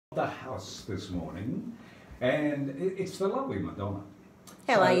The house this morning, and it's the lovely Madonna.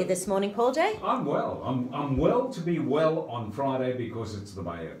 How are you this morning, Paul J? I'm well. I'm well to be well on Friday because it's the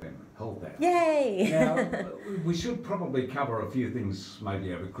May FM Health Hour. Yay! Now, we should probably cover a few things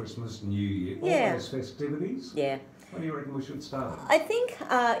maybe over Christmas, New Year, all those festivities. Yeah. What do you reckon we should start? I think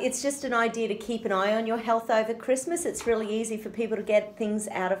it's just an idea to keep an eye on your health over Christmas. It's really easy for people to get things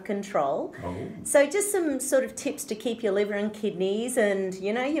out of control. Oh. So just some sort of tips to keep your liver and kidneys and,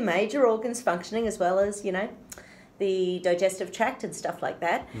 you know, your major organs functioning, as well as, you know, the digestive tract and stuff like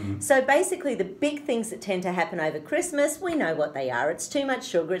that. Mm. So basically the big things that tend to happen over Christmas, we know what they are. It's too much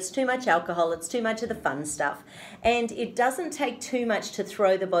sugar, it's too much alcohol, it's too much of the fun stuff. And it doesn't take too much to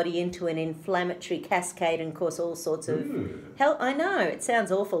throw the body into an inflammatory cascade and cause all sorts of health. I know, it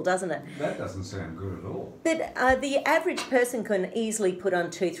sounds awful, doesn't it? That doesn't sound good at all. But the average person can easily put on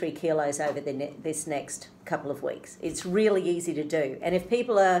 2-3 kilos over this next couple of weeks. It's really easy to do. And if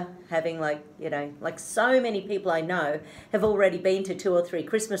people are having, like, you know, like so many people I know have already been to 2 or 3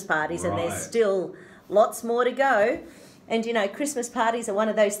 Christmas parties, and there's still lots more to go. And, you know, Christmas parties are one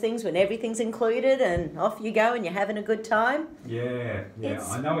of those things when everything's included and off you go and you're having a good time. Yeah,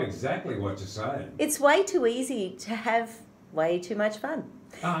 I know exactly what you're saying. It's way too easy to have way too much fun.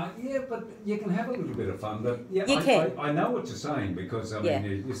 Yeah, but you can have a little bit of fun. But yeah, I know what you're saying, because I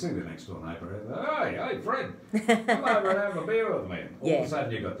mean, you see the next door neighbour. Hey, Fred, come over and have a beer with me. All of a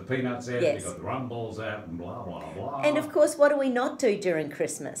sudden, you've got the peanuts out, you've got the rum balls out, and blah blah blah. And of course, what do we not do during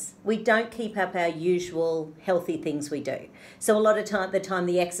Christmas? We don't keep up our usual healthy things we do. So a lot of the time,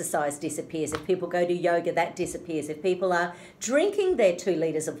 the exercise disappears. If people go to yoga, that disappears. If people are drinking their 2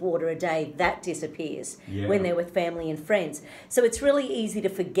 litres of water a day, that disappears when they're with family and friends. So it's really easy to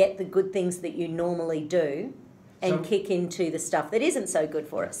forget the good things that you normally do and kick into the stuff that isn't so good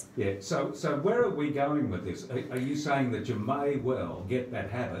for us. Yeah, so where are we going with this? Are you saying that you may well get that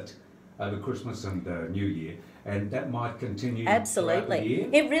habit over Christmas and New Year, and that might continue throughout the year?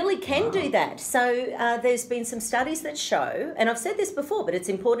 It really can do that. So there's been some studies that show, and I've said this before, but it's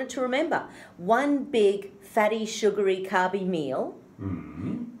important to remember, one big fatty, sugary, carby meal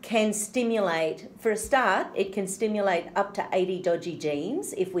can stimulate, for a start, it can stimulate up to 80 dodgy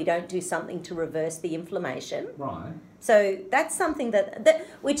genes if we don't do something to reverse the inflammation. Right. So that's something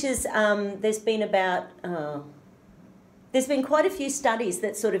which is, there's been quite a few studies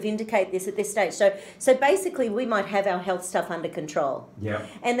that sort of indicate this at this stage. So basically we might have our health stuff under control. Yeah.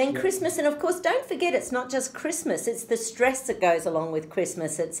 And then Christmas, and of course don't forget, it's not just Christmas, it's the stress that goes along with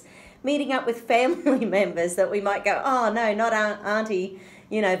Christmas. It's meeting up with family members that we might go, oh no, not Auntie,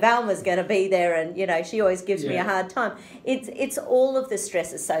 you know, Valma's going to be there, and, you know, she always gives me a hard time. It's all of the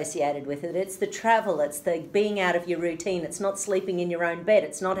stress associated with it. It's the travel, it's the being out of your routine, it's not sleeping in your own bed,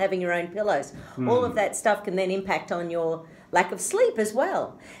 it's not having your own pillows. All of that stuff can then impact on your lack of sleep as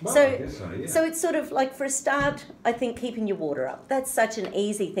well. So it's sort of like, for a start, I think keeping your water up. That's such an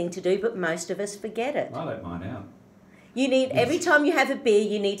easy thing to do, but most of us forget it. I let mine out. You need, every time you have a beer,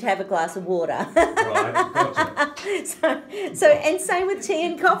 you need to have a glass of water. Right, gotcha. So, and same with tea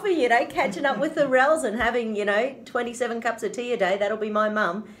and coffee, you know, catching up with the rels and having, you know, 27 cups of tea a day. That'll be my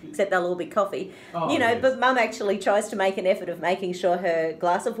mum, except they'll all be coffee. You know, but mum actually tries to make an effort of making sure her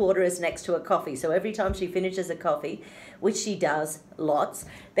glass of water is next to a coffee. So every time she finishes a coffee, which she does lots,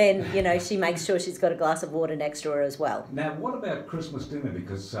 then, you know, she makes sure she's got a glass of water next to her as well. Now, what about Christmas dinner?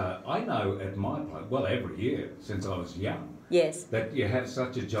 Because I know at my place, well, every year since I was young, that you have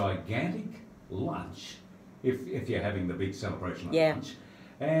such a gigantic lunch if you're having the big celebration of lunch.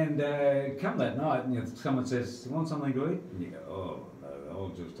 And come that night, and someone says, "You want something to eat?" And you go, "Oh, no, I'll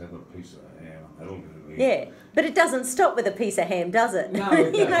just have a piece of ham. That'll do it." Yeah, but it doesn't stop with a piece of ham, does it? No,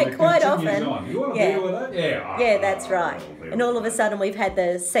 it you know, quite often. On. You want a beer with that? Yeah, that's right. And all of a sudden, we've had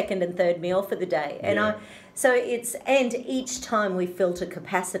the second and third meal for the day, and and each time we fill to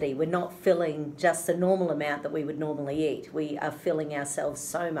capacity. We're not filling just the normal amount that we would normally eat. We are filling ourselves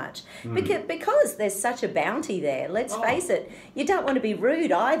so much because there's such a bounty there. Let's face it. You don't want to be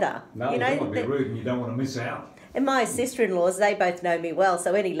rude either. No, you don't want to be rude, and you don't want to miss out. And my sister-in-laws, they both know me well,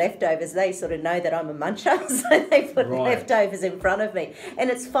 so any leftovers, they sort of know that I'm a muncher, so they put leftovers in front of me. And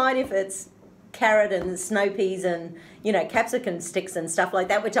it's fine if it's carrot and snow peas and, you know, capsicum sticks and stuff like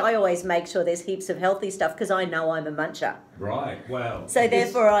that, which I always make sure there's heaps of healthy stuff because I know I'm a muncher. Right, well. So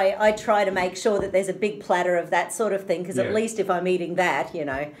therefore I try to make sure that there's a big platter of that sort of thing, because at least if I'm eating that, you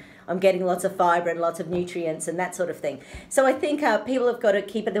know, I'm getting lots of fibre and lots of nutrients and that sort of thing. So I think people have got to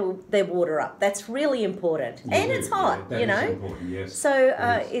keep their water up. That's really important. And it's hot, you know. Important, yes. So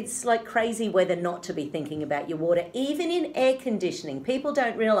it's like crazy weather not to be thinking about your water. Even in air conditioning, people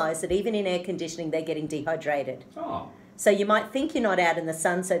don't realise that even in air conditioning they're getting dehydrated. Oh. So you might think you're not out in the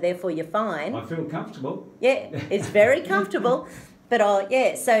sun, so therefore you're fine. I feel comfortable. Yeah, it's very comfortable. But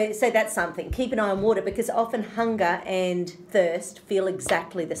so that's something. Keep an eye on water, because often hunger and thirst feel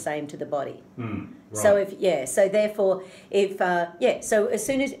exactly the same to the body. Right. So so as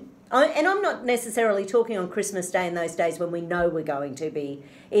soon as, and I'm not necessarily talking on Christmas Day and those days when we know we're going to be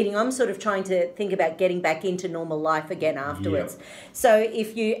eating. I'm sort of trying to think about getting back into normal life again afterwards. Yep. So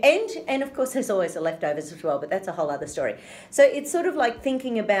if you, and of course there's always the leftovers as well, but that's a whole other story. So it's sort of like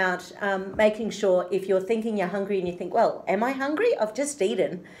thinking about making sure, if you're thinking you're hungry and you think, well, am I hungry? I've just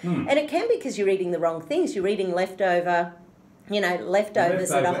eaten. And it can be because you're eating the wrong things. You're eating leftovers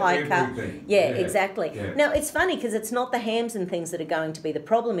that are high carb. Yeah, exactly. Yeah. Now, it's funny because it's not the hams and things that are going to be the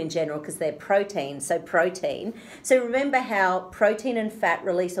problem in general, because they're protein. So remember how protein and fat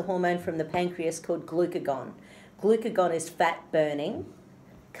release a hormone from the pancreas called glucagon. Glucagon is fat burning.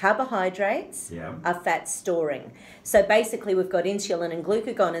 Carbohydrates are fat storing. So basically we've got insulin and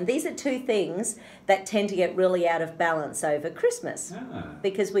glucagon, and these are two things that tend to get really out of balance over Christmas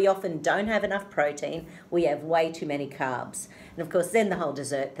because we often don't have enough protein, we have way too many carbs. And of course then the whole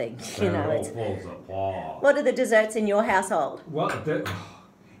dessert thing, all falls apart. What are the desserts in your household?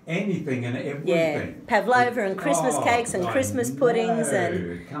 Anything and everything. Yeah, pavlova and Christmas cakes and Christmas puddings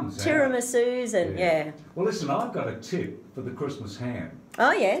and tiramisus and Well, listen, I've got a tip for the Christmas ham.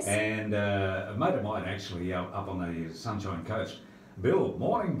 Oh, yes. And a mate of mine actually up on the Sunshine Coast, Bill.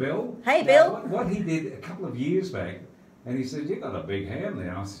 Morning, Bill. Hey, Bill. What he did a couple of years back, and he said, "You got a big ham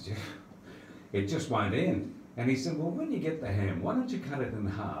there." I said, "Yeah, it just won't end." And he said, "Well, when you get the ham, why don't you cut it in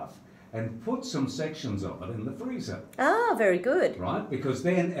half and put some sections of it in the freezer?" Ah, very good. Right? Because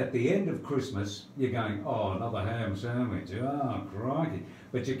then at the end of Christmas, you're going, "Oh, another ham sandwich. Oh, crikey."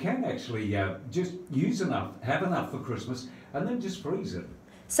 But you can actually just have enough for Christmas, and then just freeze it.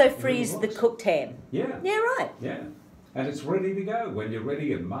 So freeze the cooked ham? Yeah. Yeah, right. Yeah. And it's ready to go when you're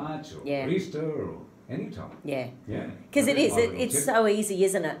ready in March or Easter or any time. Yeah. Yeah. Because it's so easy,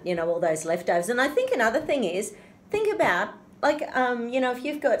 isn't it? All those leftovers. And I think another thing is, think about, if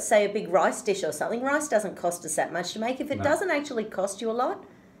you've got, say, a big rice dish or something, rice doesn't cost us that much to make. If it doesn't actually cost you a lot,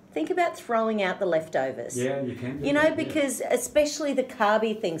 think about throwing out the leftovers. Yeah, you can. Because especially the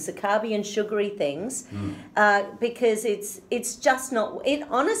carby things, the carby and sugary things, because it's just not, it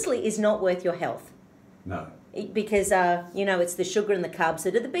honestly is not worth your health. No. Because, it's the sugar and the carbs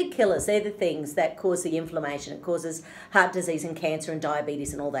that are the big killers. They're the things that cause the inflammation. It causes heart disease and cancer and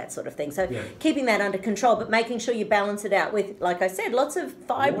diabetes and all that sort of thing. So keeping that under control, but making sure you balance it out with, like I said, lots of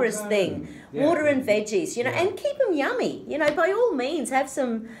fibrous water and veggies, and keep them yummy. By all means, have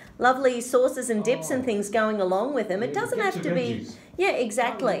some lovely sauces and dips and things going along with them. It doesn't have to be... Yeah,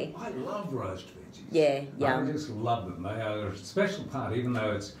 exactly. I love roast veggies. Yeah, I just love them. They are a special part, even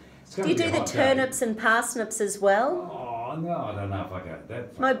though it's... Do you do the turnips and parsnips as well? Oh, no, I don't know if I go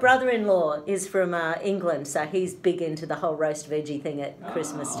that far. My brother-in-law is from England, so he's big into the whole roast veggie thing at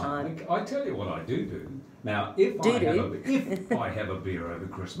Christmas time. I tell you what I do. Now, if I have a beer over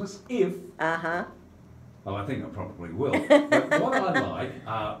Christmas, well, I think I probably will. But what I like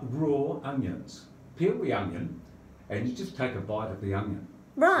are raw onions. Peel the onion, and you just take a bite of the onion.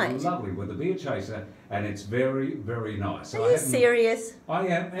 Right. It's lovely with a beer chaser, and it's very, very nice. Are you serious? I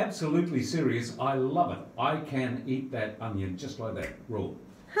am absolutely serious. I love it. I can eat that onion just like that, raw.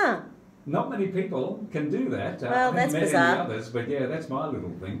 Huh. Not many people can do that. Well, that's bizarre. Others, but yeah, that's my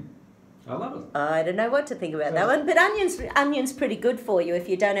little thing. I love it. I don't know what to think about that one, but onion's pretty good for you if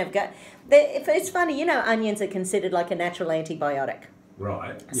you don't have gut. It's funny, onions are considered like a natural antibiotic.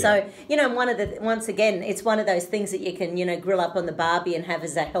 Right. Yeah. So, once again, it's one of those things that you can, grill up on the barbie and have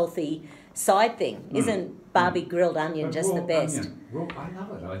as a healthy side thing. Isn't barbie grilled onion just the best? Raw, I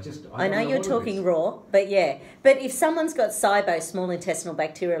love it. I know you're talking raw, but yeah. But if someone's got SIBO, small intestinal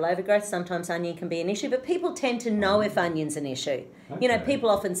bacterial overgrowth, sometimes onion can be an issue, but people tend to know if onion's an issue. Okay.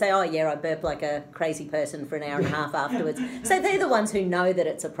 People often say, oh yeah, I burp like a crazy person for an hour and a half afterwards. So they're the ones who know that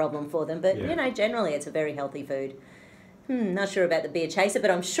it's a problem for them, but generally it's a very healthy food. Not sure about the beer chaser, but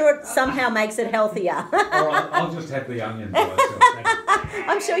I'm sure it somehow makes it healthier. All right, I'll just have the onion by itself.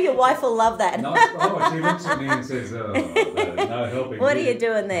 I'm sure your wife will love that. She looks at me and says, no helping. What are you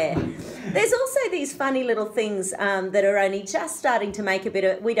doing there? There's also these funny little things that are only just starting to make a bit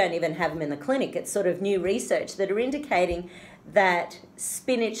of... We don't even have them in the clinic. It's sort of new research that are indicating that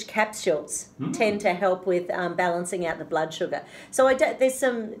spinach capsules tend to help with balancing out the blood sugar. So there's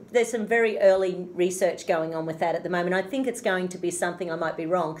some very early research going on with that at the moment. I think it's going to be something, I might be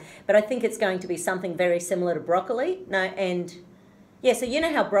wrong, but I think it's going to be something very similar to broccoli. Yeah, so you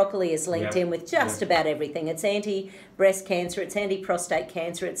know how broccoli is linked in with just about everything. It's anti-breast cancer, it's anti-prostate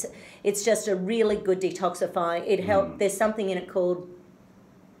cancer, it's just a really good detoxifier. It helps. There's something in it called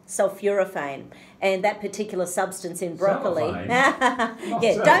sulforaphane, and that particular substance in broccoli.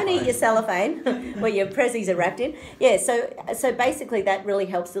 Don't eat your cellophane where your prezzies are wrapped in. Yeah, so basically that really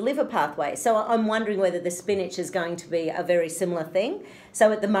helps the liver pathway. So I'm wondering whether the spinach is going to be a very similar thing.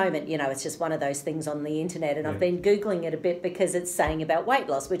 So at the moment, you know, it's just one of those things on the internet, and I've been Googling it a bit because it's saying about weight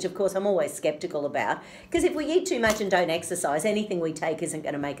loss, which of course I'm always sceptical about, because if we eat too much and don't exercise, anything we take isn't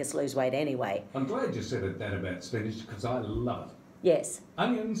going to make us lose weight anyway. I'm glad you said that about spinach, because I love it. Yes.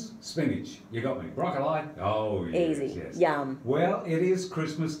 Onions, spinach, you got me. Broccoli, oh yes. Easy. Yes. Yum. Well, it is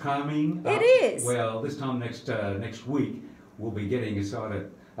Christmas coming up. It is. Well, this time next week, we'll be getting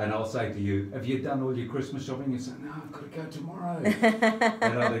excited. And I'll say to you, have you done all your Christmas shopping? You say, no, I've got to go tomorrow.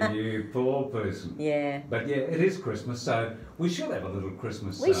 And I think, you poor person. Yeah. But yeah, it is Christmas, so we should have a little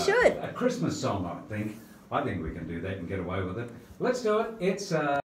Christmas. We should. A Christmas song, I think. I think we can do that and get away with it. Let's do it. It's...